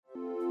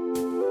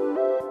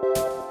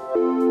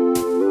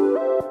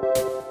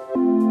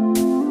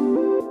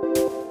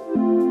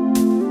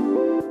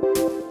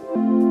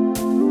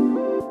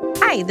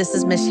this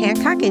is Mish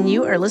Hancock, and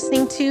you are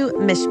listening to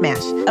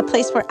Mishmash, a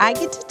place where I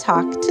get to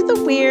talk to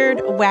the weird,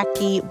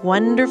 wacky,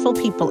 wonderful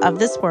people of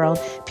this world,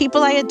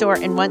 people I adore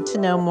and want to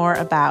know more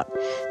about.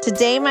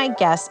 Today, my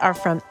guests are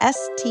from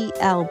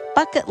STL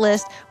Bucket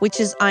List, which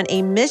is on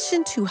a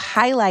mission to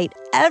highlight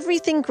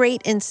everything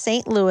great in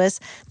St. Louis.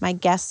 My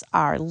guests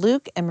are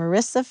Luke and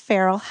Marissa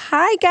Farrell.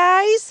 Hi,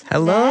 guys.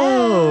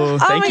 Hello.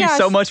 Thank you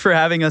so much for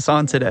having us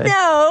on today.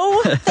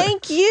 No,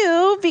 thank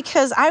you,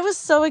 because I was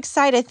so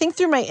excited. I think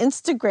through my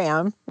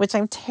Instagram, which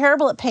I'm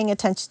terrible at paying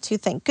attention to.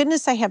 Thank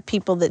goodness I have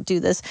people that do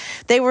this.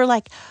 They were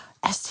like,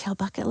 STL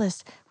Bucket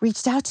List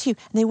reached out to you,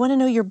 and they want to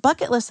know your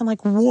bucket list. I'm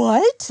like,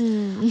 what?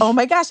 Oh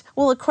my gosh.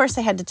 Well, of course,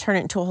 I had to turn it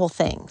into a whole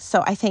thing.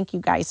 So I thank you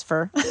guys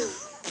for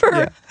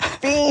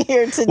being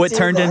here to What do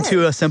turned this.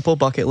 into a simple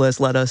bucket list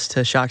led us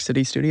to Shock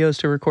City Studios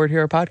to record here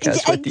our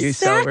podcast with you.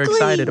 So we're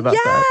excited about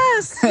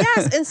that.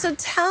 Yes. And so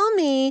tell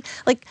me,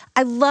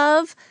 I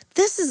love,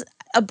 this is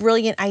a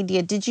brilliant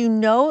idea. Did you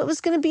know it was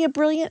going to be a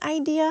brilliant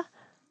idea?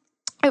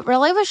 It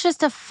really was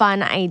just a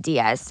fun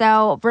idea.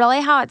 So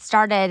really how it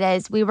started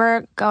is we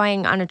were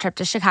going on a trip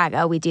to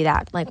Chicago. We do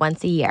that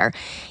once a year.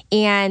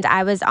 And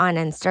I was on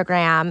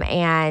Instagram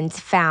and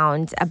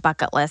found a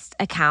bucket list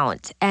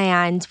account.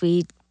 And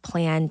we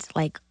planned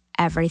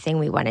everything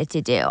we wanted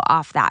to do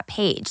off that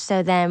page.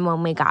 So then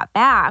when we got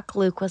back,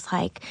 Luke was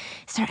like,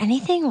 is there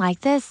anything like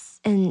this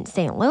in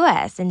St.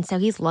 Louis? And so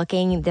he's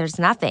looking, there's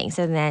nothing.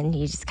 So then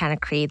he just kind of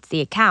creates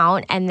the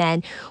account, and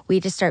then we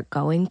just start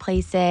going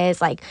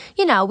places.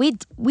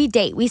 We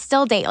date. We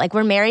still date.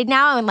 We're married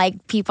now,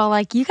 and people are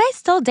like, you guys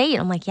still date?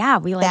 I'm like, yeah,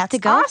 we like That's to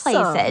go awesome.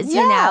 places,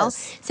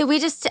 Yes. So we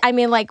just,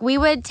 we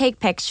would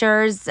take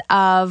pictures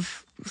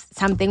of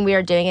something we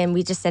were doing, and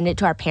we just send it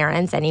to our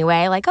parents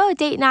anyway,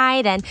 date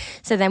night. And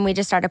so then we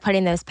just started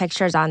putting those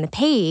pictures on the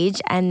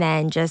page, and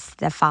then just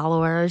the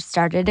followers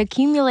started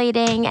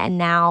accumulating, and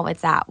now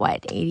it's at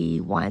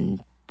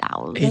 81,000.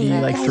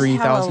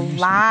 3,000.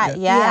 A lot,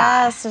 Yeah.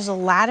 yes. There's a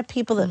lot of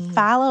people that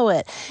follow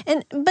it,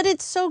 but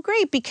it's so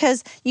great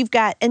because you've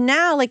got, and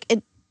now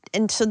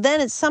and so then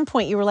at some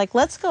point you were like,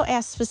 let's go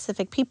ask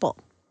specific people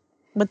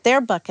what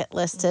their bucket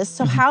list is.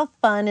 So how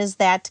fun is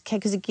that?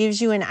 Because it gives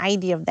you an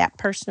idea of that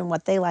person and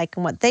what they like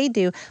and what they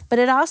do. But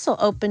it also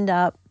opened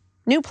up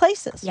new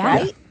places,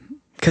 right?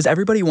 Because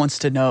everybody wants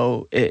to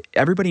know,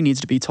 everybody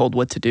needs to be told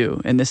what to do.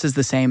 And this is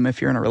the same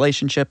if you're in a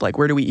relationship,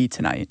 where do we eat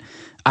tonight?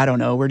 I don't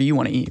know. Where do you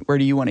want to eat? Where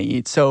do you want to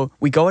eat? So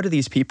we go to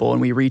these people and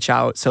we reach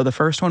out. So the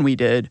first one we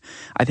did,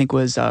 I think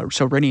was,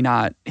 so Rennie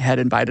Knott had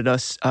invited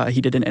us.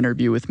 He did an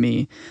interview with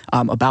me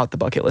about the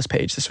bucket list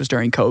page. This was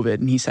during COVID.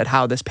 And he said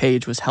how this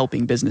page was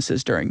helping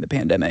businesses during the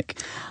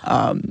pandemic.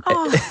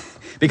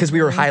 Because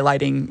we were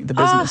highlighting the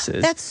businesses.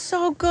 Oh, that's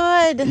so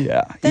good.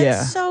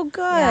 That's so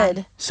good.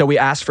 Yeah. So we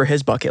asked for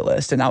his bucket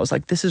list, and I was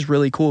like, this is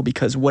really cool,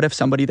 because what if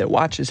somebody that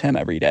watches him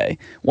every day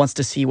wants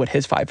to see what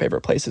his 5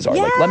 favorite places are?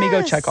 Let me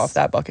go check off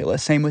that bucket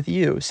list. Same with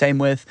you. Same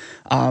with,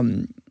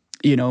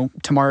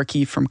 Tamara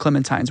Keefe from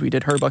Clementines. We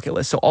did her bucket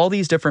list. So all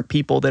these different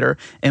people that are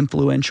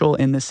influential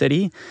in the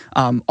city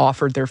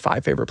offered their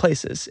 5 favorite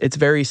places. It's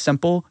very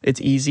simple, it's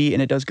easy,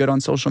 and it does good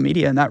on social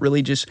media. And that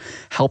really just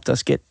helped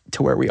us get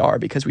to where we are,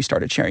 because we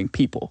started sharing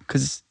people,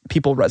 because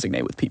people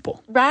resonate with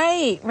people.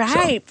 Right.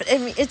 But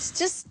it's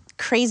just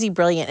crazy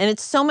brilliant. And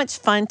it's so much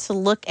fun to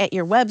look at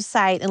your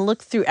website and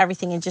look through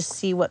everything and just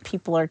see what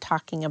people are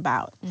talking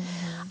about.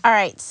 All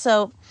right.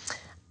 So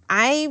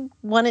I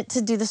wanted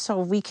to do this so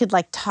we could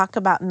talk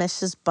about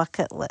Mish's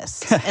bucket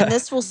list. And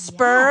this will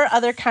spur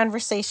other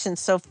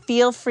conversations. So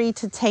feel free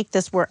to take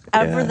this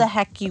wherever the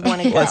heck you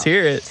want to go. Let's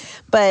hear it.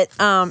 But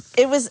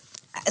it was,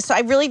 so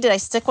I really did. I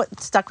stuck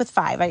with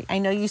 5. I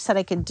know you said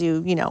I could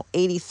do,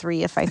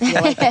 83 if I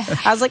feel like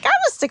it. I was like, I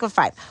will stick with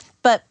 5.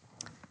 But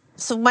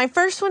so my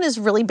first one is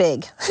really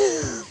big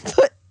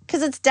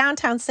because it's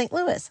downtown St.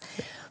 Louis.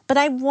 But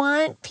I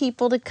want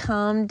people to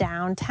come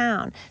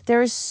downtown.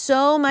 There is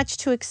so much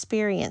to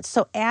experience.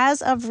 So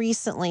as of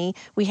recently,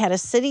 we had a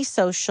city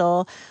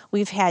social.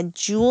 We've had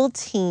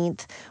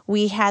Juneteenth.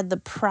 We had the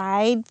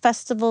Pride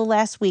Festival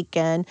last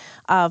weekend.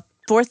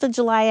 4th of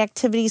July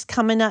activities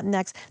coming up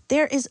next.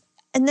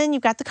 And then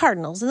you've got the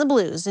Cardinals and the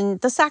Blues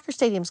and the soccer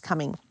stadium's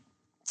coming.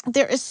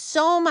 There is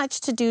so much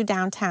to do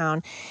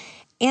downtown.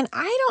 And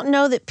I don't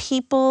know that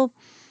people,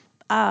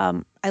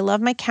 I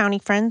love my county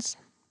friends,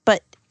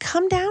 but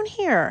come down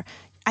here.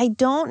 I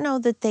don't know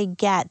that they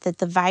get that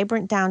the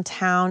vibrant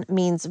downtown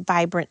means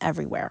vibrant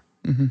everywhere.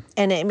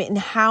 And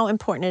how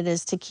important it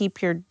is to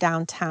keep your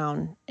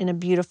downtown in a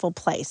beautiful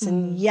place.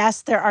 And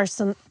yes, there are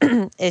some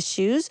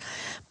issues,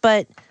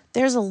 but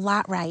there's a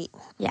lot right.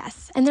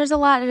 Yes. And there's a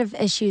lot of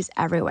issues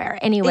everywhere,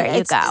 anywhere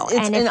you go. It's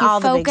and in if all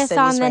you the big focus cities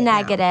on the right now.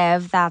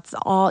 negative, that's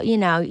all,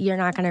 you're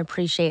not going to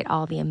appreciate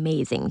all the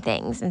amazing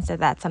things. And so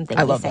that's something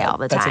I we love say that. all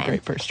the time. That's a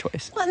great first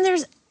choice. Well,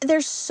 and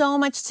there's so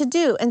much to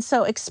do. And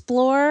so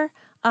Explore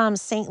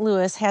St.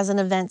 Louis has an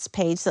events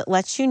page that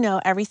lets you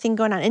know everything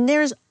going on. And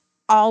there's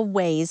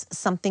always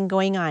something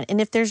going on. And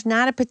if there's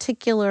not a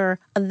particular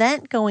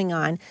event going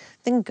on,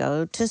 then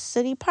go to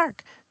City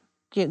Park.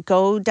 You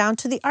go down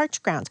to the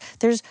Arch Grounds.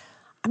 There's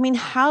I mean,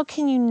 how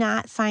can you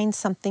not find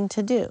something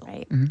to do?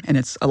 Right. And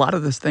it's a lot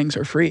of those things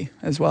are free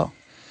as well.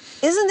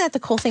 Isn't that the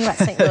cool thing about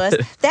St. Louis?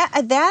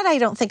 that I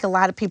don't think a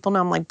lot of people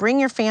know. I'm like, bring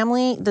your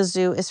family. The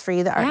zoo is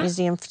free. The art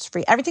museum is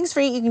free. Everything's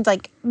free. You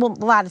can a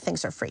lot of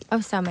things are free.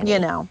 Oh, so many. You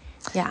know.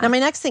 Yeah. Now, my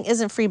next thing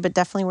isn't free, but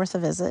definitely worth a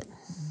visit.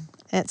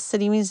 It's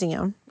City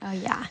Museum. Oh,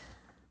 yeah.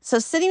 So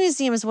City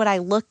Museum is what I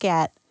look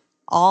at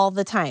all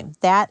the time.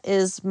 That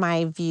is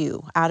my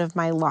view out of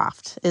my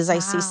loft, is I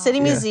see City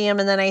Museum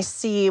and then I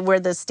see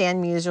where the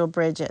Stan Musial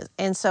Bridge is.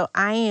 And so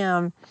I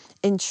am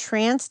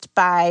entranced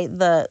by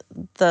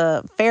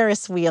the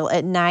Ferris wheel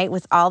at night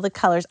with all the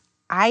colors.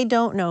 I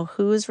don't know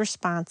who is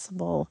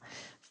responsible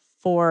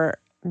for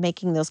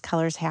making those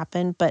colors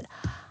happen, but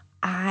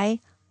I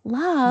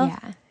love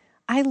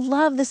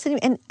the city,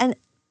 and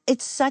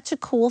it's such a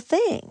cool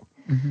thing.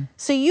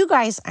 So you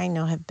guys, I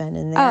know, have been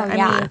in there. Oh,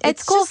 yeah. I mean,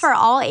 it's cool for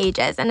all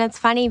ages. And it's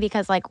funny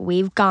because, like,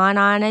 we've gone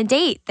on a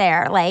date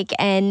there, like,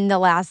 in the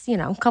last,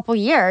 couple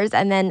years.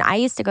 And then I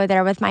used to go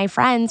there with my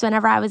friends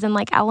whenever I was in,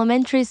 like,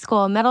 elementary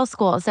school, middle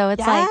school. So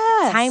it's, like,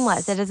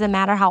 timeless. It doesn't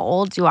matter how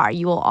old you are.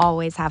 You will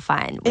always have fun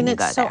when you go there. And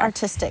it's so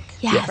artistic,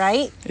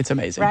 right? It's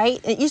amazing.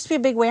 Right? It used to be a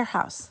big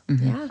warehouse.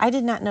 Yeah. I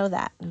did not know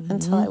that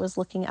until I was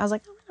looking. I was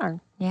like, oh, darn.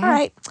 Yeah. All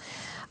right.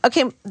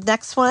 Okay,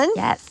 next one.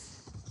 Yes.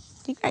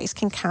 You guys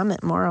can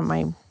comment more on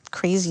my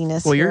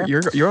craziness. Well, here.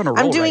 you're on a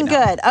roll. I'm doing right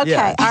now. good. Okay,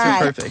 Yeah, all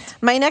right. Perfect.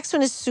 My next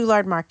one is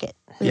Soulard Market.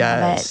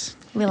 Yes.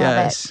 We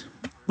love it.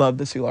 Love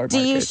the Soulard Market. Do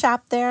you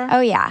shop there?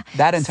 Oh, yeah.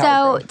 That and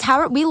Tower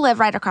Grove. We live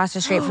right across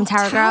the street from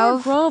Tower Grove. Tower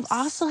Grove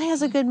also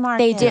has a good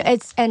market. They do.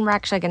 And we're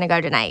actually going to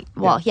go tonight.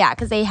 Well,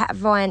 because they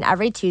have one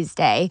every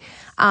Tuesday.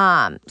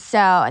 And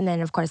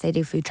then, of course, they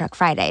do Food Truck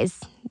Fridays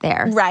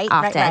there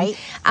often.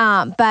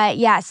 But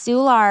yeah,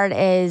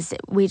 Soulard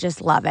we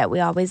just love it. We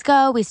always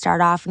go. We start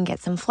off and get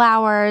some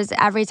flowers.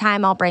 Every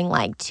time I'll bring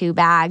like 2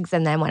 bags.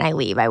 And then when I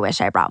leave, I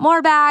wish I brought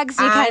more bags.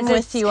 Because I'm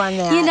with you on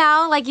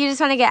that. Like you just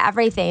want to get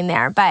everything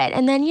there.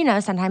 And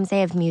then, sometimes they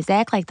have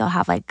music. Like they'll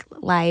have like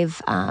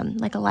live,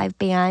 like a live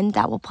band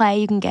that will play.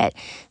 You can get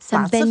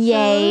some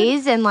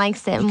beignets and like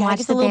sit and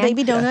watch the little band.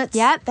 baby donuts.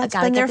 Yep. That's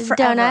been there forever.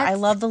 Donuts. I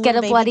love the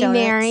little baby donuts. Get a Bloody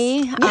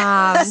Mary.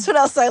 That's what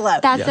else I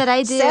love. That's what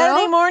I do.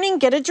 Saturday morning,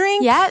 get a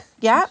drink. Yep.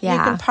 Yeah. You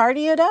can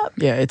party it up.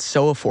 Yeah, it's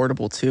so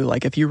affordable too.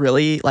 Like if you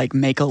really like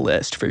make a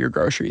list for your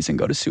groceries and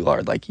go to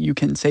Soulard, like you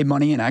can save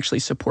money and actually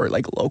support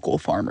like local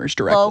farmers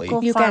directly.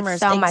 You farmers,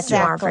 get so much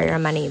more for your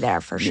money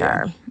there for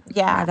sure.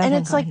 Yeah, and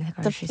it's like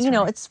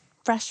it's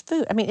fresh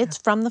food. I mean, it's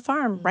from the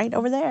farm right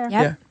over there. Yep.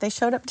 Yeah. They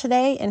showed up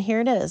today, and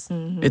here it is.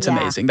 It's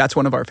amazing. That's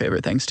one of our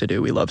favorite things to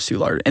do. We love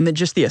Soulard. And then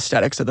just the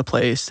aesthetics of the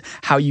place,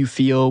 how you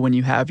feel when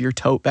you have your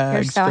tote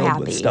bags so filled happy.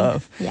 with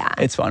stuff. Yeah.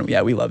 It's fun.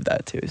 Yeah, we love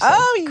that too. So.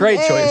 Oh, great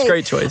yay. choice.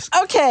 Great choice.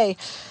 Okay.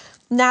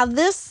 Now,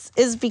 this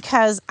is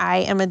because I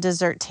am a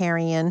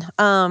dessertarian,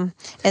 and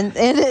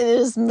it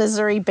is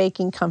Missouri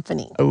Baking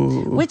Company,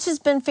 which has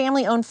been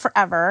family-owned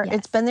forever. Yes.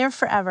 It's been there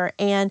forever.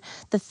 And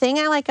the thing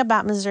I like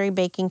about Missouri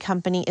Baking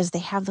Company is they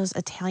have those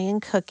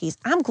Italian cookies.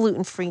 I'm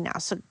gluten-free now,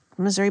 so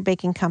Missouri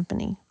Baking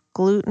Company,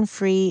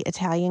 gluten-free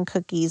Italian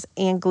cookies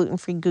and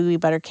gluten-free gooey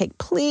butter cake.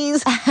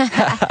 Please.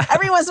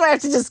 Every once in a while I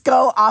have to just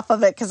go off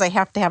of it because I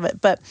have to have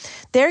it. But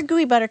their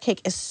gooey butter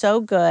cake is so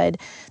good.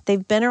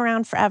 They've been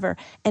around forever.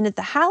 And at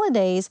the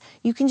holidays,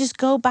 you can just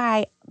go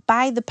by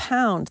the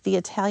pound the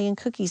Italian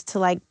cookies to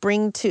like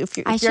bring to, if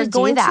you're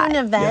going to an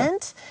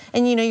event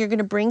and you're going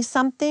to bring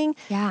something.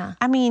 Yeah.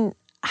 I mean,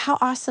 how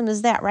awesome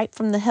is that, right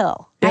from the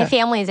hill? My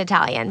family is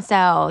Italian,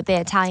 so the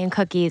Italian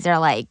cookies are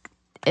like,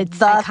 it's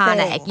the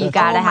iconic. Thing. You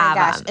gotta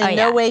have them. them. In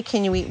no way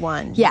can you eat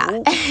one. Yeah.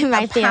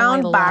 My a family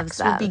pound loves box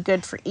them. would be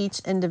good for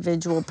each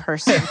individual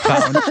person.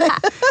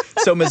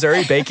 So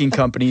Missouri Baking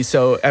Company.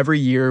 So every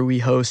year we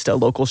host a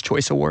Locals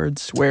Choice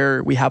Awards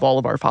where we have all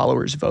of our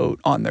followers vote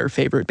on their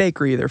favorite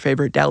bakery, their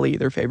favorite deli,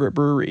 their favorite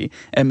brewery.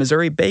 And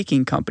Missouri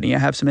Baking Company, I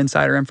have some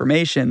insider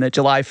information that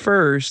July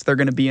 1st, they're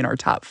going to be in our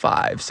top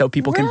 5. So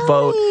people can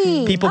vote.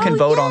 People can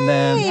vote on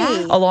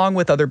them along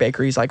with other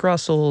bakeries like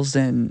Russell's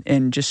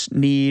and just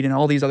Need and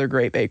all these other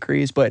great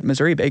bakeries. But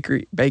Missouri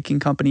Baking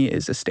Company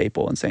is a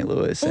staple in St.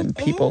 Louis and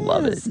people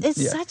love it.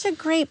 It's such a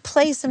great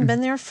place and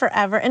been there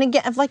forever. And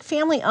again, like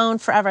family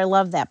owned forever. I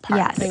love that part.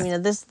 Yes. I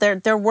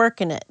mean, they're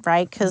working it,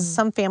 right? Because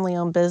some family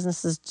owned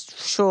businesses,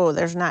 sure,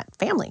 there's not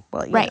family.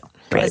 Well, you know,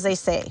 as they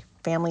say,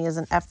 family is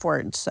an F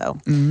word. So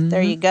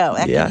there you go.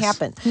 That can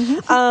happen.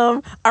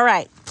 All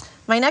right.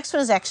 My next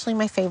one is actually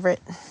my favorite.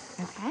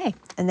 Okay.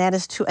 And that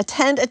is to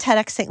attend a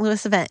TEDx St.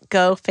 Louis event.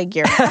 Go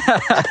figure.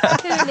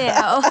 Who knew?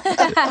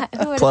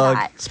 Who would Plug.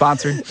 have thought?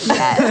 Sponsored.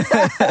 Yes.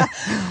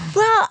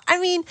 Well, I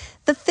mean,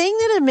 the thing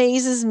that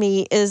amazes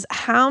me is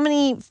how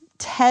many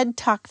TED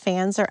Talk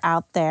fans are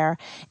out there,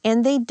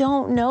 and they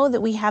don't know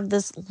that we have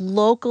this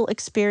local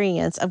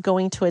experience of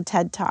going to a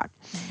TED Talk.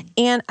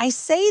 And I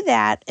say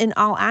that in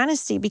all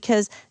honesty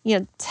because,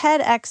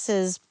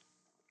 TEDx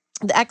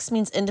the X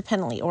means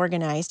independently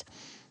organized.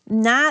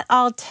 Not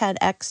all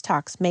TEDx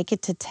talks make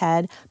it to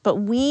TED, but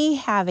we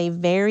have a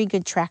very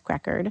good track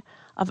record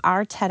of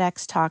our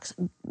TEDx talks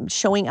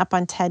showing up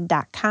on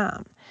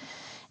TED.com.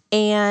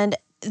 And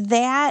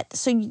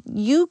so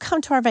you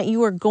come to our event,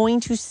 you are going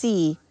to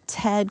see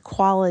TED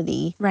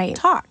quality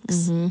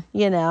talks,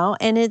 you know,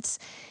 and it's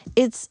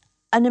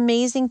an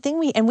amazing thing.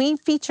 We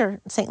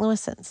feature St.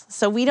 Louisans.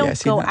 So we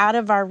don't go out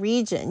of our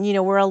region, you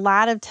know, where a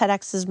lot of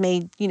TEDx is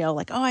made, you know,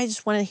 like, oh, I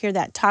just want to hear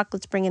that talk.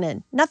 Let's bring it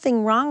in.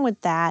 Nothing wrong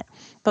with that.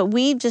 But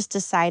we've just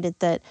decided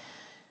that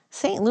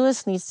St.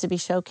 Louis needs to be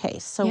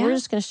showcased. So we're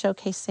just going to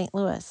showcase St.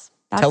 Louis.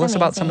 Tell us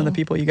about some of the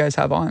people you guys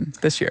have on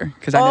this year,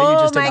 because I know you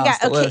just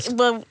announced the list.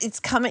 Well, it's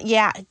coming.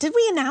 Yeah. Did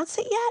we announce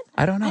it yet?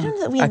 I don't know. I don't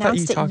know that we I announced thought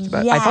you it talked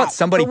about it. yet. I thought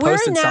somebody posted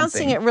something. We're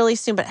announcing it really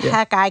soon, but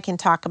heck, I can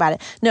talk about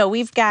it. No,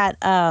 we've got,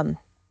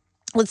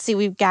 let's see,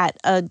 we've got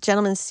a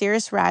gentleman,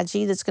 Cyrus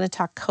Raji, that's going to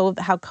talk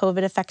how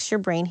COVID affects your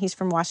brain. He's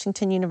from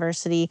Washington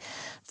University.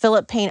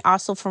 Philip Payne,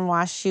 also from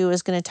WashU,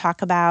 is going to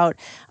talk about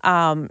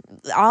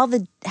all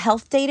the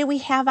health data we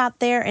have out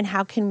there and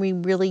how can we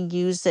really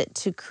use it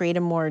to create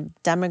a more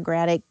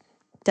democratic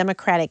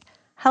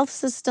health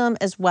system,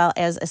 as well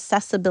as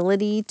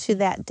accessibility to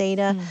that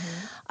data.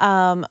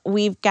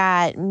 We've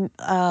got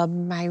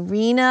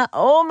Myrina.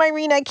 Oh,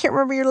 Myrina, I can't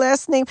remember your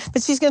last name,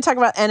 but she's going to talk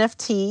about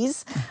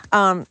NFTs.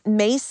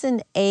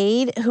 Mason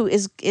Aid, who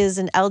is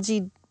an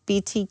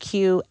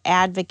LGBTQ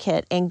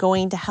advocate and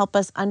going to help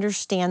us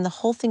understand the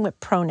whole thing with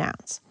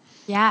pronouns.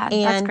 Yeah,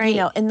 that's great.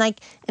 You know, and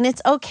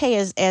it's okay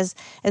as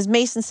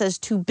Mason says,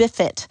 to biff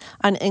it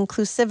on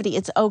inclusivity.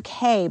 It's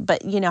okay,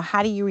 but you know,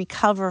 how do you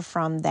recover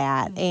from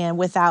that and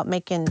without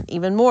making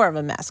even more of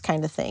a mess,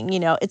 kind of thing? You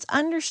know, it's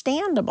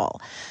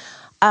understandable.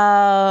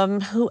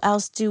 Who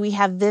else do we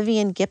have?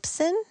 Vivian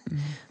Gibson,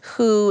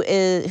 who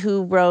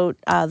wrote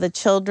The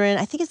Children.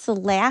 I think it's The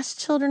Last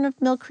Children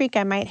of Mill Creek.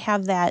 I might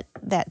have that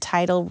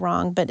title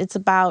wrong, but it's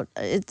about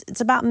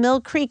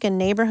Mill Creek, a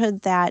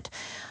neighborhood that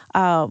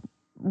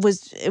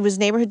was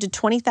neighborhood to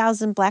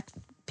 20,000 Black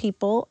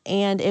people,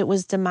 and it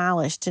was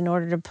demolished in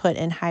order to put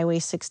in Highway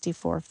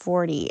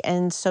 6440.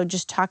 And so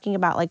just talking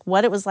about like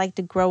what it was like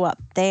to grow up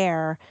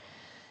there,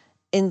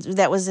 and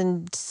that was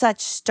in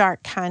such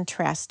stark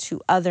contrast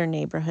to other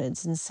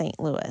neighborhoods in St.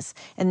 Louis.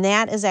 And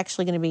that is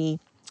actually going to be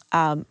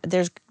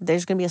there's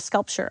going to be a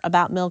sculpture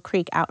about Mill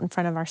Creek out in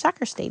front of our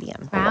soccer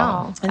stadium.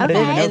 Wow. I didn't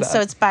even know And that.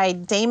 so it's by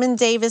Damon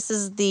Davis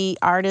is the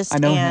artist. I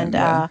know and, him.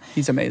 Yeah.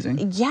 He's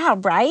amazing. Yeah,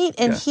 right?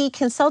 And he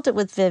consulted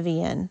with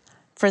Vivian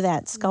for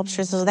that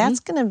sculpture. So that's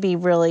going to be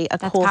really a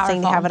cool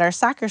thing to have at our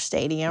soccer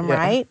stadium,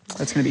 right?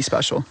 That's going to be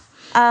special.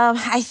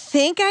 I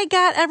think I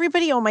got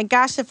everybody. Oh my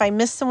gosh, if I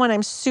missed someone,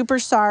 I'm super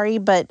sorry.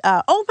 But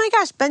oh my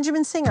gosh,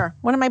 Benjamin Singer,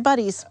 one of my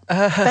buddies.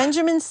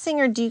 Benjamin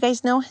Singer, do you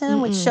guys know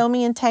him with Show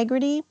Me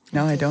Integrity?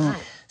 No, I don't.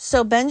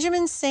 So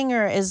Benjamin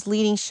Singer is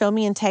leading Show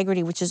Me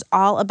Integrity, which is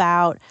all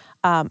about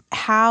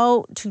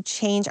how to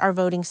change our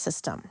voting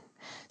system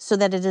so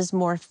that it is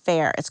more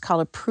fair. It's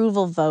called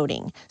approval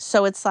voting.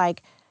 So it's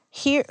like,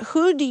 here,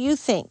 who do you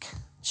think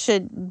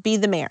should be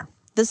the mayor?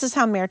 This is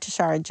how Mayor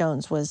Tashara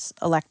Jones was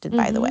elected,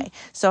 by the way.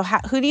 So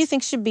who do you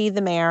think should be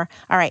the mayor?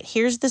 All right,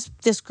 here's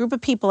this group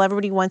of people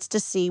everybody wants to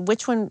see.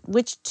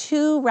 Which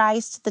two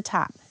rise to the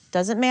top?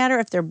 Doesn't matter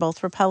if they're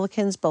both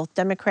Republicans, both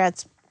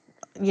Democrats,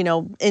 you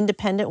know,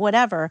 independent,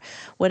 whatever.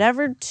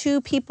 Whatever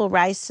two people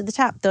rise to the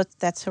top,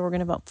 that's who we're going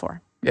to vote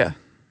for. Yeah,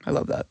 I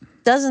love that.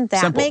 Doesn't that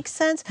Simple. make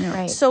sense? Yeah.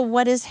 Right. So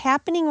what is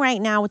happening right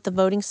now with the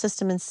voting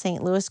system in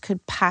St. Louis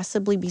could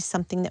possibly be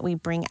something that we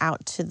bring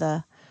out to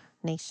the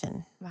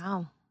nation.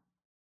 Wow.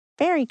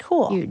 Very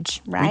cool.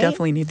 Huge. Right? We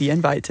definitely need the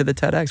invite to the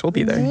TEDx. We'll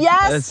be there.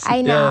 Yes.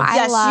 I know. Yeah. I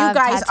Yes, love you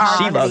guys TED are Talks. She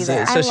gonna be loves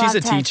there. it. So I she's love a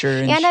TED. teacher.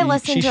 And I she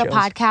listen to a shows.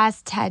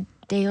 podcast, TED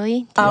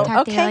Daily. Oh,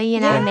 TikTok okay. Daily, you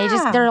know, and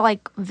Yeah. they're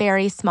like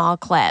very small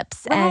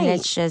clips. And Right.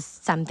 it's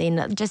just something,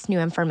 just new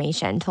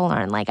information to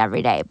learn like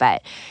every day.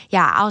 But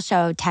yeah, I'll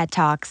show TED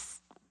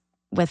Talks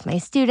with my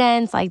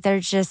students. Like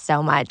there's just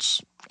so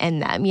much in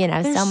them, you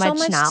know, There's so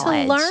much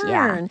knowledge. to learn.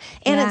 Yeah. And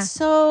Yeah. it's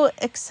so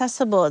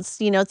accessible.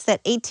 It's, you know, it's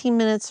that 18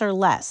 minutes or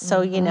less.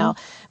 So, you know,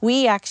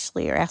 we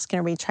actually are asking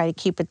everybody to try to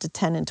keep it to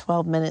 10 and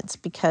 12 minutes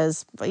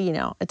because, you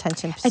know,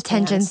 attention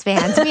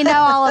Spans. We know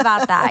all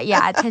about that.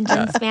 Yeah,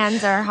 attention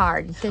spans are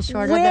hard. The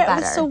shorter, the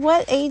better. So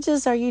what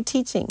ages are you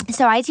teaching?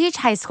 So I teach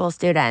high school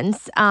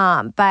students,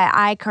 but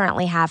I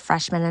currently have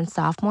freshmen and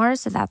sophomores,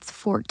 so that's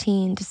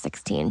 14 to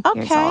 16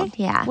 years old.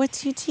 Yeah. What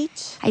do you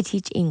teach? I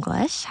teach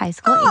English, high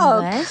school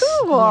Oh, English.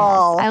 cool.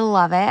 Yes, I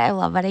love it. I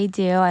love what I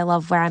do. I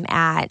love where I'm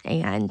at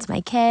and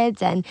my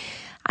kids. And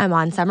I'm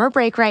on summer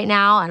break right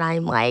now, and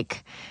I'm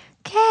like,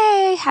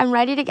 okay,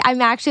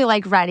 I'm actually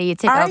like ready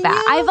to Are go back.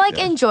 you? I've like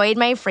enjoyed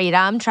my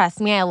freedom.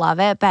 Trust me, I love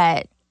it.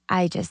 But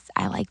I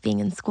like being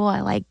in school.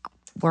 I like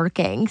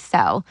working.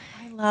 So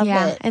I love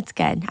yeah, it. it's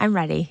good. I'm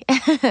ready.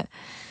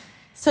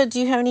 So do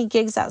you have any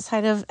gigs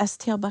outside of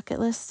STL Bucket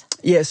List?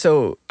 Yeah,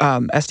 so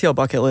STL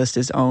Bucket List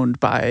is owned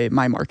by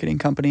my marketing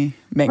company,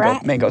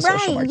 Mango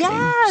Social Marketing.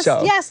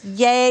 Yes,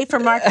 yay for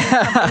marketing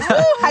companies.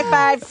 Woo, high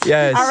five.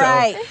 Yeah, all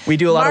right. We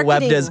do a lot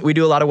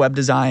Marketing. of web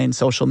design,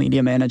 social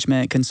media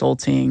management,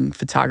 consulting,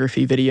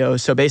 photography, video.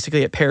 So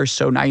basically, it pairs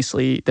so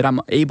nicely that I'm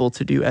able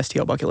to do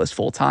STL Bucket List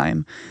full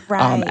time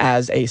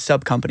as a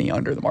sub company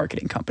under the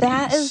marketing company.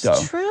 That is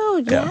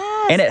true. Yeah.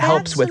 Yes, and it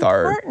helps with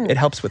important. it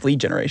helps with lead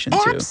generation too.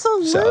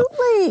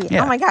 Absolutely.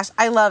 Yeah. Oh my gosh,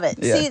 I love it.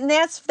 Yeah. See, and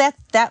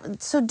that.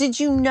 So did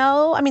you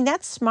know? I mean,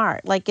 that's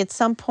smart. Like at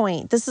some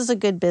point, this is a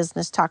good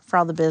business talk for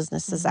all the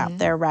businesses out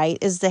there, right?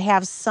 Is to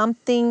have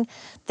something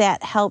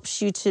that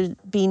helps you to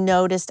be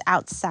noticed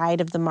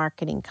outside of the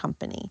marketing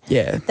company.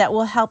 Yeah. That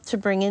will help to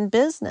bring in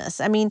business.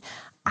 I mean,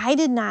 I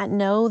did not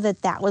know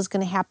that was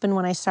going to happen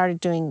when I started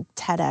doing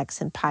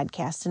TEDx and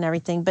podcasts and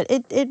everything, but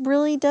it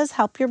really does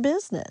help your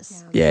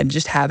business. Yeah, and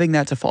just having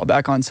that to fall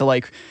back on. So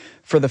like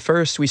for the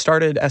first, we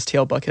started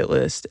STL Bucket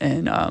List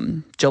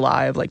in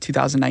July of like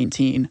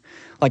 2019,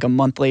 like a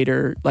month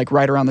later, like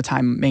right around the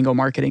time Mango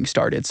Marketing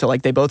started. So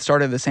like they both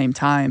started at the same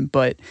time,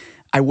 but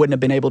I wouldn't have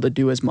been able to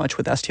do as much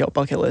with STL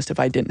Bucket List if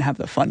I didn't have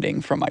the funding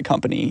from my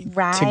company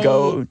to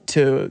go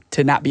to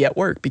not be at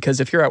work. Because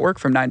if you're at work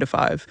from 9 to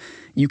 5,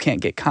 you can't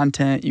get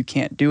content, you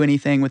can't do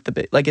anything with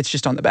it's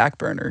just on the back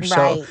burner. Right.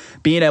 So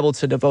being able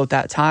to devote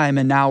that time,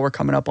 and now we're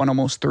coming up on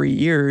almost 3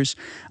 years,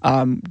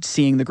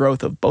 seeing the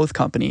growth of both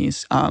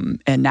companies,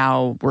 and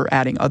now we're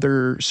adding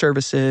other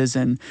services,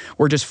 and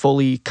we're just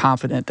fully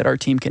confident that our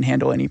team can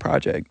handle any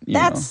project.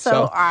 That's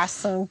so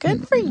awesome.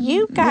 Good for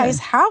you guys.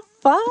 Yeah. How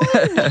fun.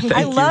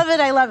 I love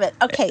it. I love it.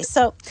 Okay,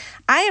 so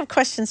I have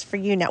questions for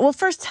you now. Well,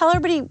 first, tell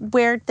everybody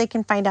where they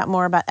can find out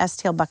more about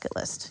STL Bucket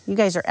List. You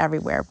guys are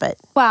everywhere, but...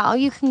 Well,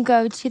 you can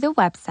go to the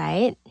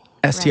website.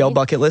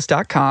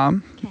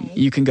 STLbucketlist.com. Okay.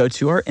 You can go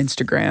to our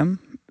Instagram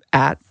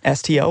at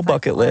STL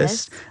Bucket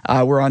List.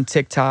 We're on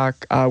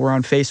TikTok. We're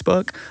on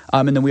Facebook.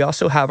 And then we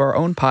also have our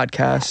own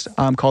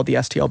podcast called the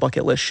STL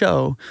Bucket List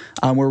Show,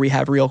 where we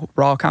have real,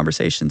 raw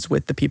conversations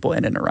with the people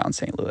in and around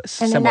St.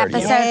 Louis. And an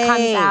episode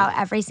comes out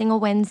every single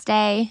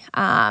Wednesday,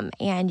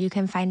 and you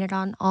can find it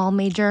on all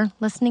major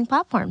listening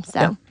platforms.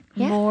 So,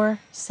 More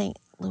St.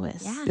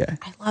 Louis. Yeah.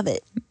 I love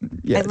it.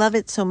 Yeah. I love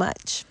it so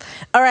much.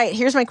 All right,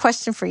 here's my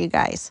question for you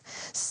guys.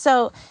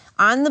 So,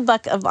 on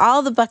of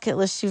all the bucket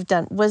lists you've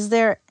done, was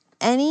there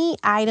any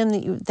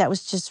item that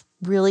was just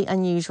really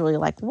unusual? You're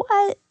like,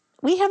 what?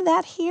 We have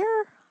that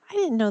here? I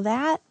didn't know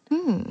that.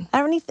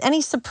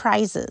 Any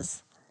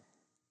surprises?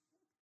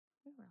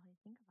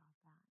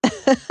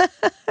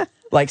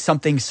 Like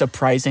something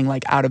surprising,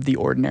 like out of the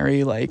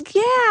ordinary, like...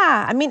 Yeah,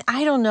 I mean,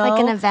 I don't know. Like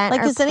an event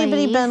Like, or has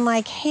anybody place? been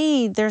like,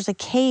 hey, there's a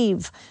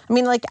cave? I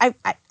mean, like, I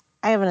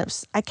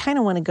kind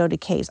of want to go to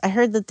caves. I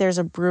heard that there's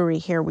a brewery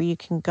here where you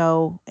can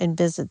go and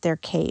visit their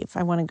cave.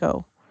 I want to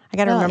go. I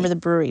got to remember the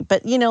brewery.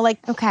 But,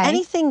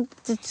 anything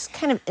that's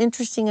kind of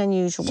interesting,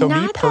 unusual. So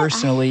me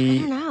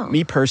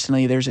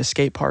personally, there's a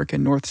skate park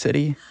in North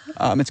City.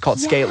 It's called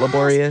Skate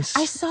Laborious.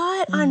 I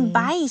saw it on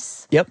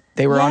Vice. Yep,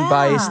 they were on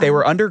Vice. They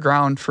were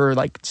underground for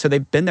so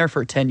they've been there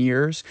for 10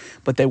 years,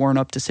 but they weren't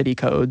up to city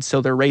code.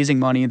 So they're raising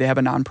money. They have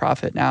a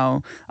nonprofit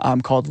now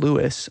called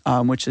Lewis,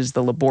 which is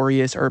the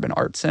Laborious Urban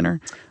Art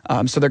Center.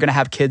 So they're going to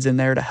have kids in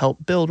there to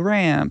help build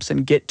ramps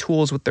and get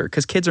tools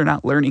because kids are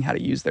not learning how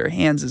to use their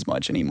hands as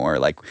much anymore,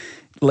 like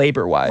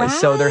labor-wise. Right.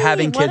 So they're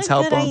having kids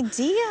help them. What a good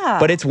idea.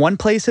 But it's one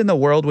place in the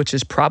world, which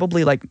is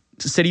probably like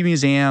City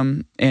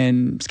Museum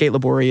and Skate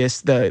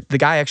Laborious. The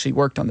guy actually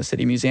worked on the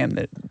City Museum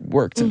that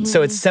worked. And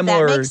so it's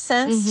similar. That makes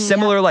sense.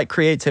 Similar like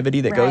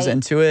creativity that goes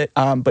into it.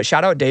 But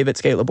shout out Dave at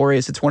Skate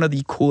Laborious. It's one of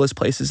the coolest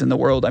places in the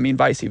world. I mean,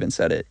 Vice even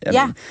said it. I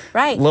mean,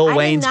 right. Lil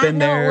Wayne's been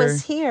there. I did not know it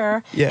was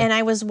here. Yeah. And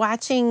I was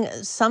watching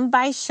some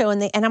Vice show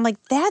and I'm like,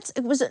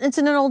 it's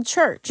in an old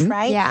church,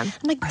 right? Yeah. I'm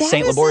like, that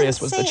St. is Laborious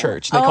was the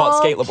church. They call it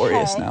Skate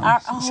Laborious now.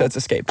 So it's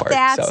a skate park.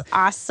 That's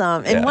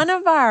awesome. And one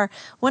of our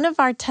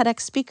TEDx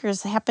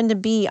speakers happened to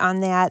be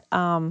on that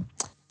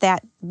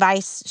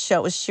Vice show.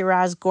 It was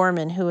Shiraz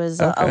Gorman, who is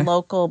a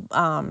local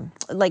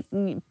like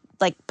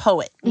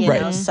poet, you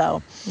know.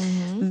 So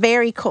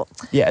very cool.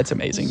 Yeah, it's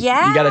amazing.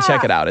 Yeah, you got to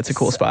check it out. It's a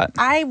cool spot.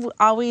 I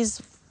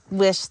always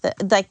wish that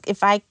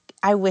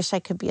I wish I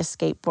could be a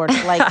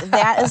skateboarder. Like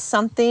that is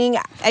something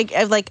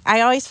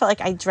I always felt like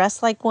I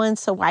dress like one,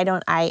 so why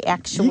don't I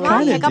actually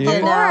pick up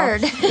a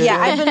board? Yeah,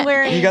 I've been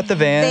wearing you got the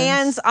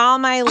Vans all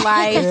my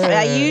life.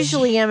 I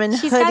usually am in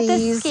She's hoodies. Got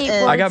the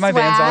skateboard I got my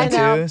Vans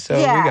on too, so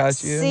we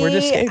got you. See, we're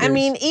just skaters. I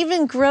mean,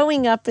 even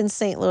growing up in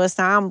St. Louis,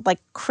 now I'm like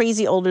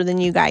crazy older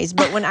than you guys,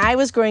 but when I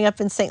was growing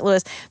up in St.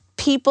 Louis,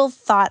 people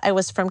thought I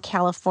was from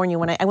California.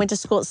 When I went to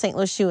school at St.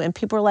 Louis U, and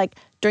people were like,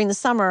 during the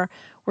summer,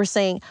 were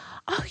saying,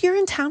 "Oh, you're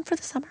in town for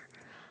the summer?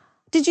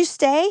 Did you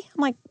stay?"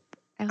 I'm like,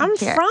 I'm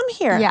from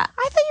here. Yeah.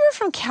 I thought you were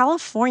from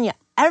California.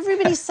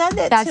 Everybody said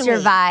that to me. That's your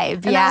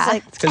vibe. And I was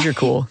like, it's because you're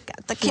cool.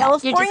 Got the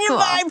California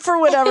vibe for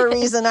whatever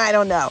reason. I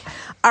don't know.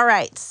 All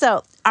right.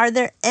 So are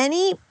there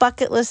any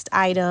bucket list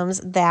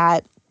items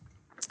that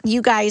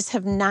you guys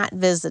have not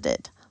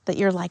visited? that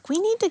you're like, we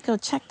need to go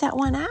check that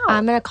one out?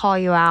 I'm going to call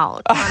you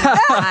out. On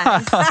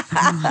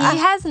that. He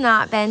has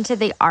not been to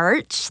the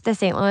Arch, the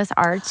St. Louis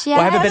Arch yet.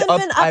 Well, I haven't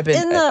been up. I've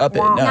been in the- up it.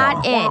 No.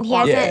 Not in. He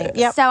hasn't.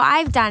 Yep. So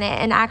I've done it,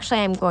 and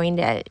actually, I'm going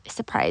to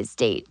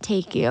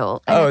take you in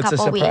Oh, a it's a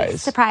couple surprise.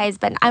 weeks. Surprise,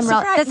 but I'm real.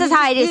 Surprise. This is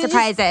how I do You just-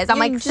 surprises. I'm you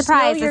like, just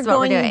surprise. know This you're is what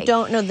we're going, doing. You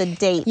don't know the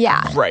date.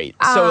 Yeah. Right.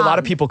 So a lot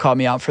of people call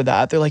me out for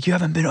that. They're like, you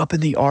haven't been up in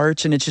the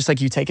Arch, and it's just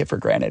like you take it for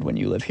granted when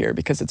you live here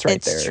because it's right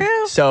It's there.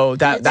 true. So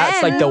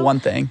that's like the one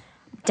thing.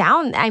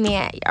 Down. I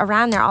mean,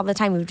 around there all the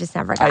time. We've just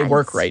never. I gone.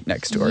 work right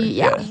next door.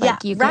 Yeah. Yeah.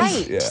 Like you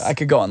right. Can, Yeah, I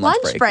could go on lunch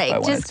break if I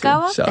wanted Just to. go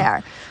up So,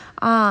 there.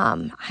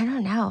 I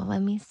don't know.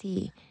 Let me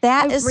see.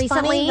 That is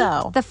recently, funny,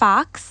 though. The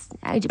Fox.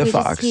 The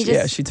Fox.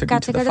 Yeah, she took me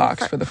to the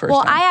Fox for the first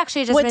Well, time. I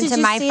actually just What went did to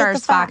you my see at the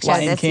first Fox show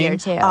Lion this King? year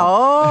too.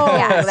 Oh,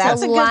 Yeah,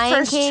 that's so a good Lion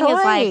first King choice.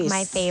 is like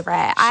my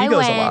favorite. She I goes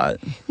went, a lot.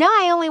 No,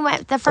 I only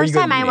went. The first go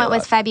to time I uni a went was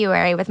lot?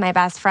 February with my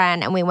best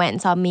friend, and we went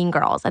and saw Mean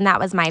Girls, and that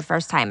was my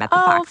first time at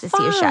the Oh, Fox to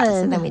see a show. So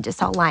fun. then we just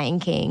saw Lion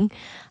King.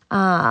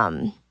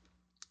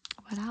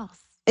 What else?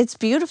 It's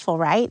beautiful,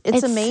 right?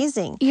 It's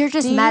amazing. You're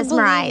just Do you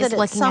mesmerized believe that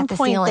looking at some at the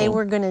point ceiling. they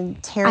were going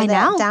to tear I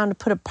that know. down to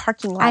put a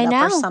parking lot I up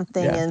or know.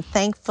 something? Yeah. And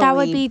thankfully, That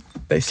would be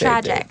They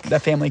saved tragic. it.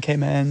 That family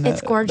came in.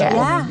 It's that gorgeous.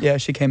 woman, yeah,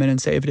 she came in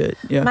and saved it.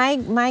 Yeah.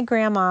 my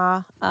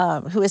grandma,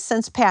 who has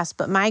since passed,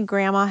 but my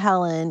grandma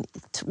Helen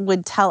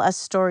would tell us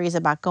stories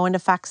about going to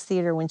Fox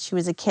Theater when she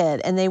was a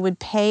kid, and they would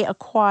pay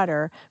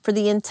 $0.25 for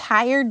the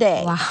entire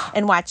day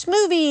and watch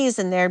movies,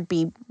 and there'd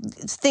be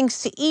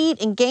things to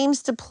eat and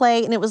games to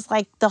play, and it was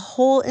like the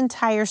whole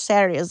entire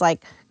Saturday. It was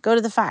like, go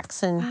to the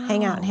Fox and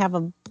hang out and have a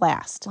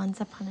blast.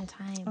 Once upon a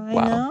time. I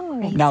Wow.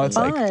 know. Now it's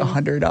like fun.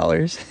 $100.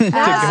 Now it's like,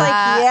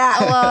 yeah.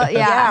 A little,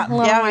 yeah, a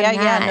little more than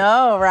that.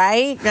 No,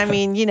 right? I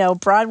mean,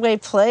 Broadway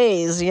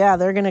plays,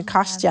 they're going to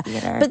cost you.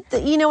 theater.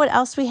 But you know what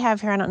else we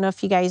have here? I don't know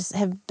if you guys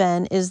have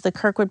been, is the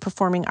Kirkwood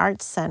Performing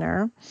Arts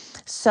Center.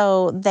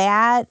 So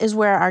that is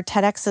where our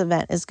TEDx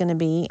event is going to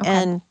be.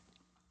 And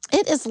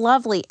it is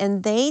lovely.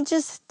 And they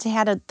just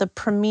had the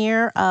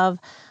premiere of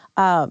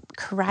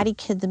Karate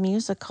Kid the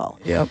musical,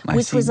 Yep, I've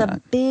which was seen a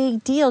that.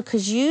 big deal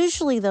because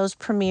usually those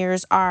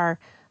premieres are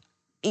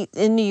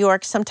in New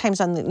York, sometimes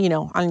on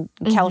on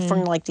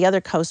California, like the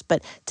other coast.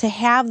 But to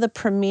have the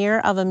premiere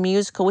of a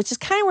musical, which is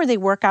kind of where they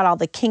work out all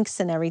the kinks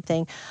and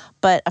everything.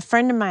 But a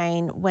friend of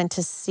mine went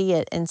to see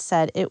it and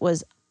said it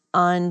was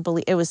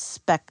unbelievable. It was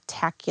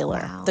spectacular.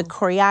 Wow. The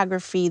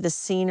choreography, the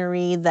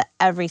scenery, the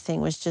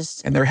everything was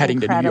just And they're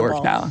heading incredible. to New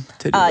York now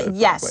to do the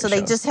yes, Broadway so they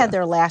show. just had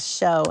their last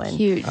show. And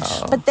Huge.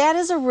 But that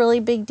is a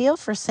really big deal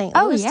for St.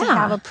 Oh, Louis to yeah.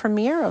 have a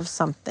premiere of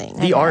something.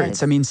 The It arts.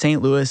 is. I mean,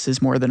 St. Louis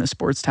is more than a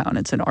sports town.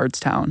 It's an arts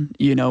town,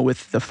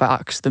 with the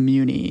Fox, the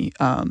Muni,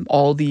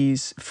 all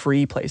these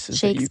free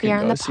places that you Shakespeare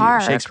can in go the see.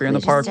 Park. Shakespeare in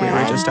We the Park. just We were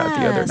did. just out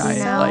the other Yes. night.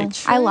 You know, Like,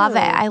 I love it.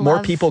 I more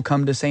love people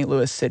come to St.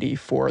 Louis City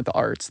for the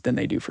arts than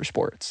they do for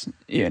sports,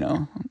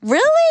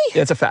 Really?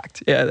 It's a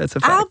fact. Yeah, that's a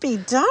fact. I'll be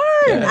darned.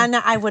 Yeah. And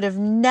I would have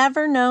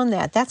never known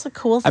that. That's a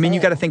cool thing. I mean, you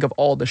got to think of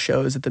all the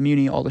shows at the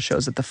Muni, all the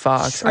shows at the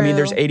Fox. I mean,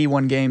 there's True.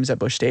 81 games at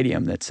Busch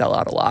Stadium that sell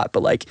out a lot,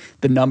 but like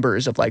the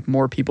numbers of like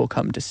more people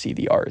come to see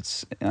the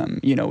arts,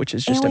 which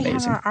is just and we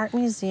amazing. have our art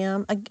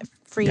museum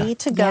free Yeah.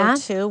 to go Yeah.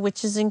 to,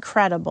 which is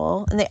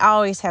incredible. And they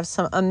always have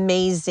some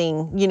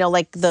amazing,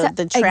 like the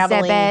So-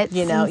 traveling, exhibits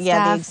and the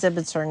stuff.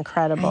 exhibits are I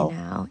incredible.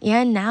 know.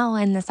 And now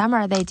in the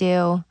summer they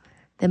do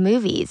the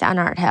movies on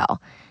Art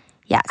Hill.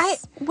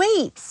 Yes.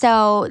 Wait.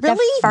 So the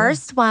Really?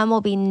 first one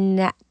will be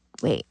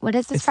wait, what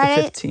is this It's the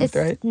Friday? 15th,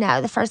 right?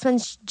 No, the first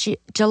one's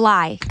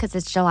July because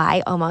it's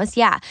July almost.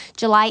 Yeah,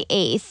 July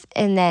 8th,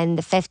 and then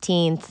the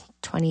 15th,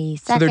 22nd.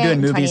 So they're doing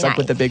movies like 29th.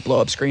 with the big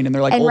blow up screen, and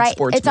they're like And old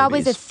sports it's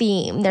always a movies.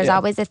 theme. There's Yeah.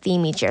 always a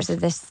theme each year. So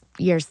this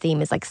year's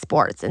theme is like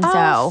sports, and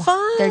Oh,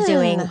 so they're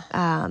doing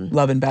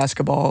Love and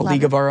Basketball,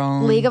 League of Our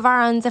Own, League of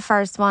Our Own's the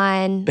first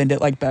one. Bend It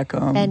Like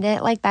Beckham, Bend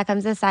It Like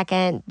Beckham's the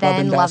second.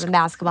 Then Love and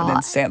Basketball. and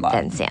then Sandlot.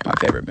 Then Sandlot.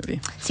 My favorite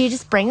movie. So you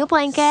just bring a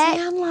blanket.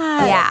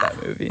 Sandlot. Yeah.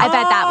 that movie. I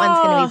bet that one's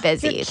going to be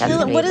busy. You're That's killing-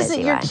 gonna be what a is it?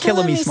 busy You're one.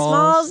 killing me,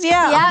 Smalls.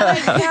 Yeah. Yeah.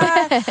 Oh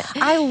my God.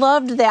 I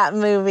loved that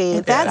movie.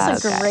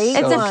 That's So a good. great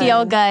It's one. a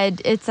feel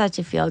good. It's such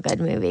a feel good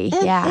movie.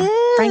 It yeah.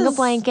 Bring a is.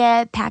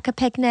 blanket, pack a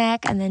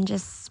picnic, and then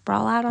just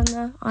sprawl out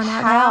on Art Hill.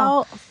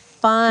 How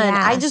fun.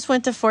 Yeah. I just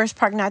went to Forest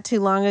Park not too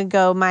long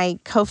ago. My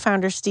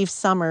co-founder, Steve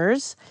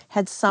Summers,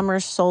 had summer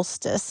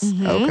solstice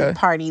Okay.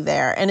 party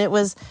there. And it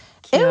was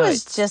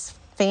just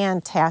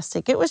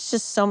fantastic. It was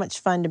just so much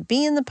fun to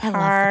be in the love the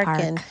park. park.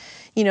 And,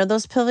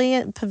 those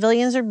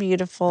pavilions are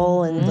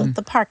beautiful. And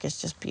the park is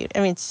just beautiful.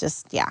 I mean, it's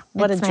just,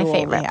 what It's a my jewel we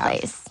favorite have.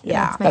 place.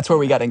 Yeah. my That's where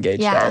we got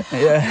engaged. Yeah. At.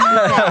 Yeah.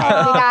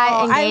 we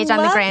got engaged on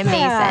the love Grand that.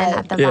 Basin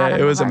at the Yeah, bottom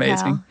it was of Art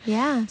amazing. Hill.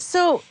 Yeah.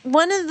 So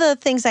one of the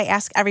things I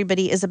ask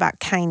everybody is about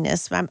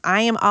kindness.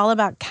 I am all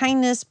about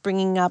kindness,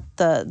 bringing up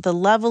the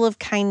level of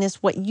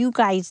kindness. What you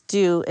guys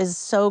do is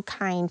so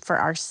kind for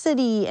our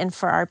city and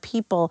for our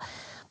people.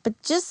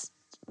 But just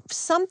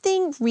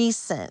something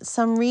recent,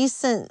 some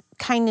recent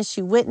kindness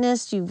you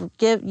witnessed, you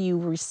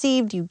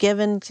received, you've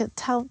given.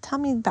 Tell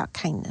me about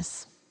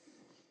kindness.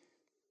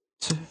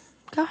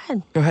 Go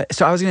ahead. Go ahead.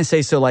 So I was going to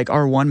say, so like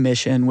our one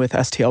mission with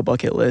STL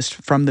Bucket List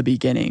from the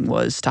beginning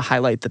was to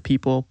highlight the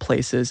people,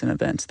 places, and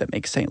events that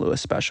make St. Louis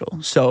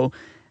special. So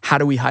how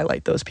do we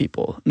highlight those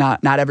people?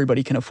 Not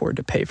everybody can afford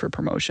to pay for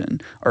promotion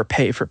or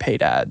pay for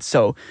paid ads.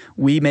 So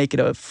we make it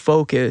a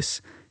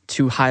focus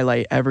to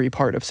highlight every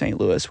part of St.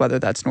 Louis, whether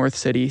that's North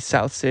City,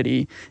 South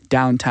City,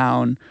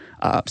 downtown,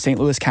 St.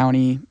 Louis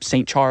County,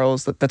 St.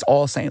 Charles, that's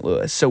all St.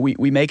 Louis. So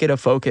we make it a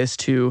focus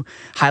to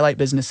highlight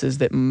businesses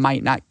that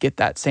might not get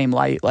that same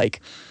light,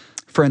 like,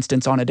 for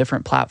instance, on a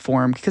different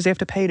platform, because they have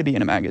to pay to be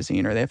in a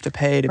magazine or they have to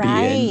pay to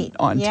be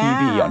on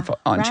TV,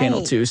 on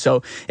Channel 2.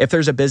 So if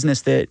there's a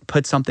business that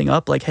puts something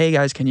up like, hey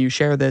guys, can you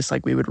share this?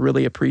 Like, we would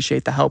really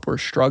appreciate the help. We're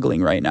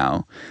struggling right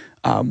now.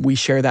 We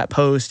share that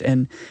post,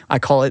 and I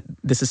call it,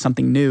 this is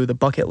something new, the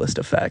bucket list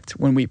effect.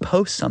 When we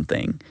post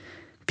something,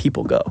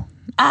 people go.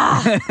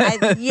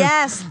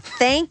 Yes,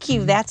 thank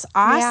you. That's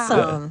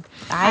awesome.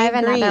 Yeah. I have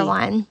agree. another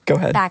one. Go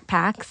ahead.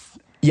 Backpacks.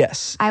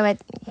 Yes.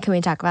 Can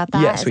we talk about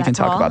that? Yes, we can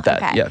talk about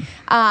that. Okay.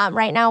 Yeah.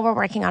 Right now we're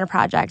working on a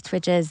project,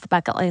 which is the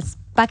bucket list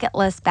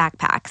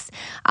backpacks.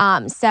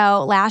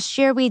 So last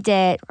year we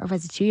did, or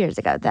was it 2 years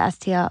ago, the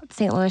STL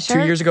St. Louis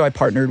shirt? 2 years ago,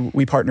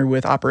 we partnered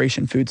with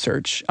Operation Food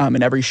Search,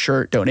 and every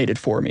shirt donated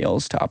 4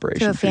 meals to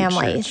Operation to a Food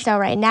family. Search. So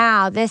right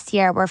now, this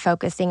year, we're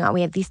focusing on,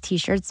 we have these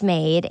T-shirts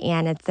made,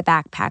 and it's the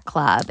Backpack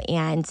Club.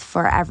 And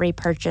for every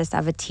purchase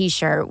of a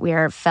T-shirt,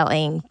 we're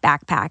filling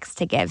backpacks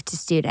to give to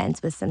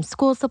students with some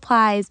school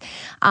supplies.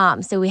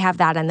 So we have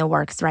that in the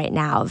works right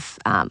now, of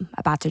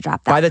about to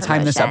drop that. By the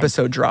time this promotion.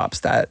 episode drops,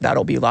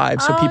 that'll be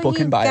live, so people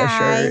can buy a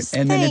shirt,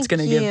 and then it's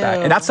going to give back.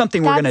 And that's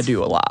something we're going to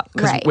do a lot,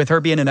 because with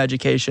her being in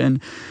education,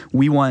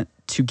 we want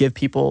to give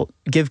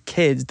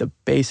kids the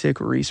basic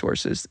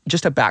resources.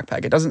 Just a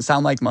backpack. It doesn't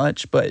sound like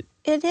much, but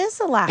it is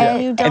a lot.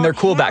 and they're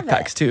cool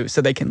backpacks too,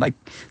 so they can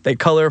they're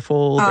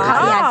colorful.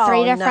 Yeah,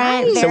 3 different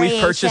nice. So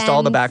we've purchased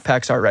all the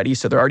backpacks already,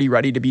 so they're already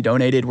ready to be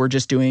donated. We're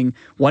just doing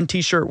 1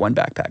 T-shirt, 1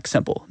 backpack.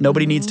 Simple.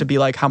 Nobody needs to be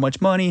like, how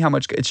much money, how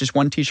much. It's just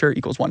 1 T-shirt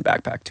equals 1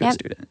 backpack to a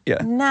student.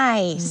 Yeah.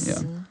 Nice.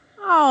 Yeah.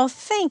 Oh,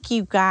 thank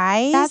you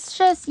guys. That's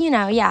just,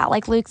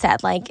 like Luke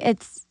said,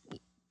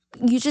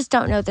 you just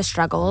don't know the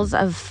struggles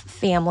of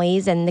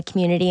families and the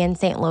community in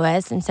St.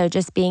 Louis. And so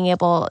just being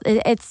able,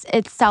 it's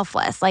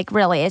selfless. Like,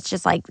 really, it's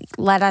just like,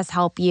 let us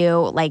help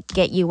you,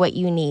 get you what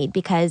you need,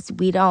 because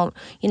we don't,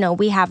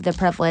 we have the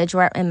privilege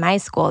where in my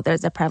school,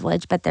 there's a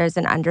privilege, but there's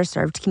an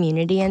underserved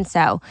community. And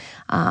so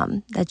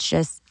that's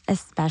just,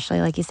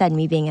 especially like you said,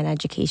 me being in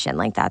education,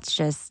 that's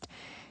just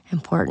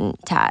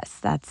important to us.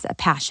 That's a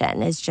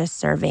passion, is just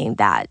serving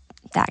that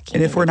community.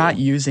 And if we're not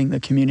using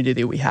the community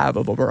that we have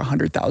of over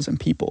 100,000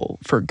 people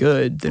for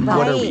good, then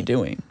what are we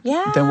doing?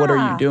 Yeah. Then what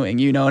are you doing?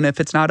 And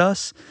if it's not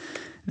us,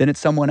 then it's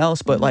someone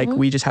else. But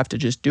we just have to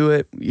just do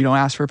it. You don't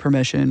ask for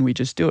permission. We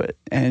just do it.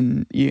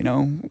 And,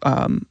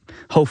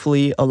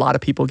 hopefully a lot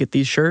of people get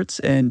these shirts.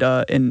 And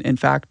in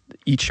fact,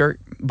 each shirt,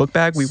 book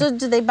bag. So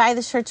do they buy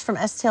the shirts from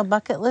STL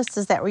Bucket List?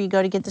 Is that where you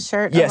go to get the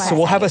shirt? Yes, so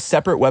we'll have a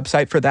separate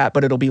website for that,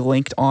 but it'll be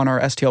linked on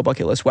our STL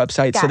Bucket List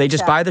website. Gotcha. So they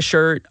just buy the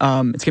shirt. It's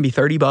going to be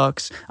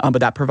 $30, but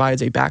that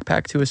provides a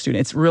backpack to a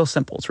student. It's real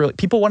simple. It's really,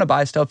 people want to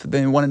buy stuff,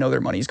 they want to know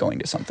their money's going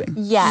to something.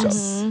 Yes,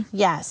 So.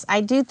 yes.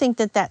 I do think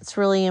that that's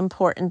really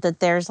important, that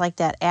there's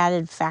that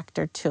added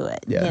factor to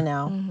it.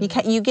 Yeah.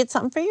 You get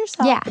something for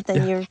yourself, but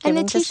then you're giving and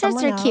the to T-shirts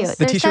someone are else. cute.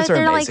 The T-shirts are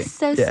they're amazing.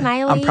 So Yeah.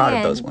 smiley. I'm proud of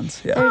and those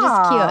ones. Yeah. They're just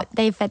Aw. cute.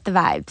 They fit the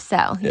vibe. So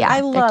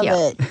I love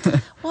they're cute.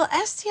 it. Well,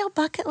 STL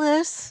Bucket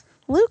List,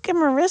 Luke and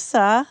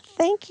Marissa,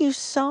 thank you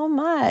so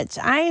much.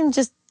 I am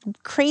just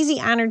crazy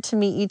honored to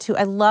meet you two.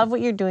 I love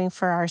what you're doing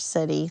for our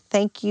city.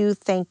 Thank you, and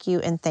thank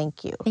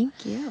you.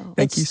 Thank you.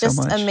 Thank you so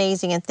much. It's just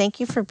amazing, and thank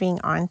you for being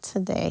on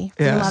today.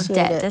 Yeah. Loved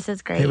Appreciate it. This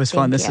is great. It was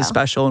fun. Thank This you. is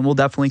special, and we'll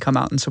definitely come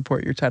out and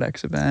support your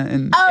TEDx event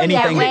and Oh, anything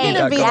yeah, that you we're got going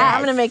to be going. there.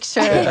 I'm going to make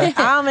sure.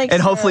 I'll make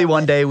And sure. hopefully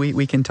one day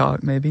we can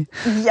talk, maybe.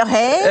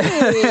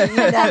 Hey, you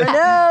never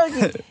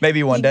know.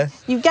 Maybe one day.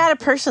 You've got a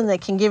person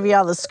that can give you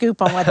all the scoop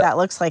on what that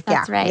looks like.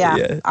 That's right. Yeah.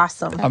 Yeah.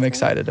 Awesome. I'm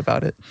excited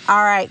about it.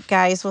 All right,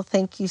 guys. Well,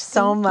 thank you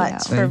so Thank much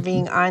you. for Thank you.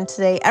 being on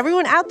today.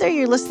 Everyone out there,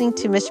 you're listening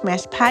to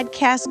Mishmash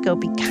Podcast. Go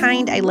be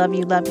kind. I love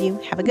you. Love you.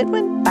 Have a good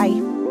one.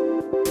 Bye.